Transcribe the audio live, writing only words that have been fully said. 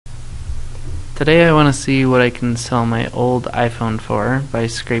Today I want to see what I can sell my old iPhone for by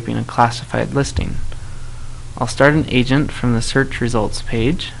scraping a classified listing. I'll start an agent from the search results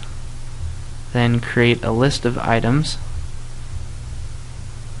page, then create a list of items.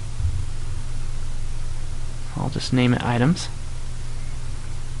 I'll just name it items,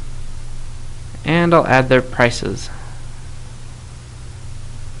 and I'll add their prices.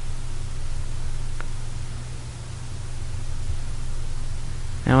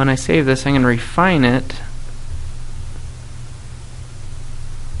 Now when I save this, I'm going to refine it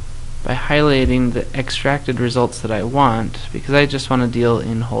by highlighting the extracted results that I want. Because I just want to deal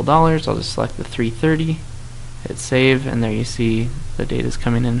in whole dollars, I'll just select the 330, hit save, and there you see the data is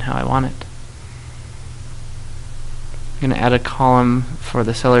coming in how I want it. I'm going to add a column for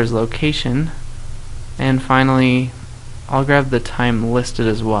the seller's location, and finally I'll grab the time listed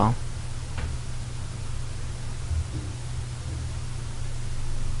as well.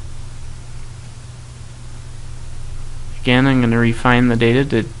 Again, I'm going to refine the data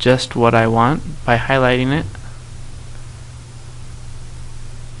to just what I want by highlighting it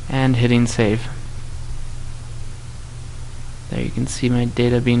and hitting save. There you can see my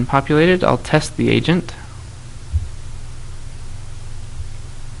data being populated. I'll test the agent.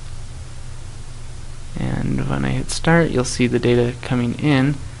 And when I hit start, you'll see the data coming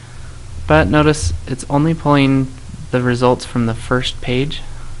in. But notice it's only pulling the results from the first page.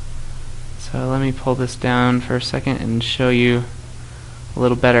 So let me pull this down for a second and show you a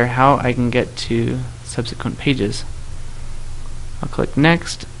little better how I can get to subsequent pages. I'll click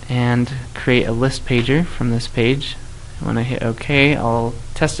next and create a list pager from this page. And when I hit OK, I'll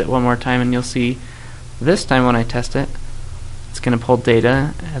test it one more time, and you'll see this time when I test it, it's going to pull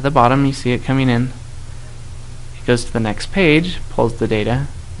data at the bottom. You see it coming in. It goes to the next page, pulls the data,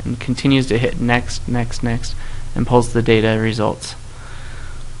 and continues to hit next, next, next, and pulls the data results.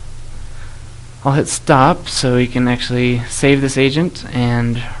 I'll hit stop so we can actually save this agent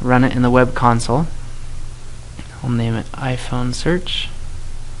and run it in the web console. I'll name it iPhone search.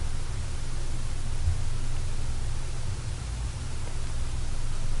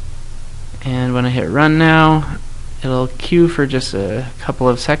 And when I hit run now, it'll queue for just a couple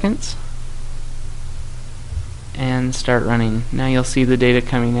of seconds and start running. Now you'll see the data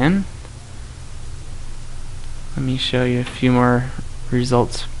coming in. Let me show you a few more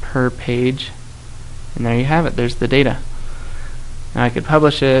results per page. And there you have it, there's the data. Now I could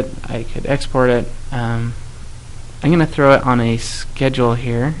publish it, I could export it. I'm going to throw it on a schedule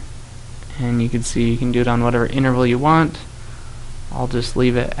here, and you can see you can do it on whatever interval you want. I'll just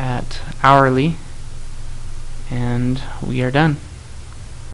leave it at hourly, and we are done.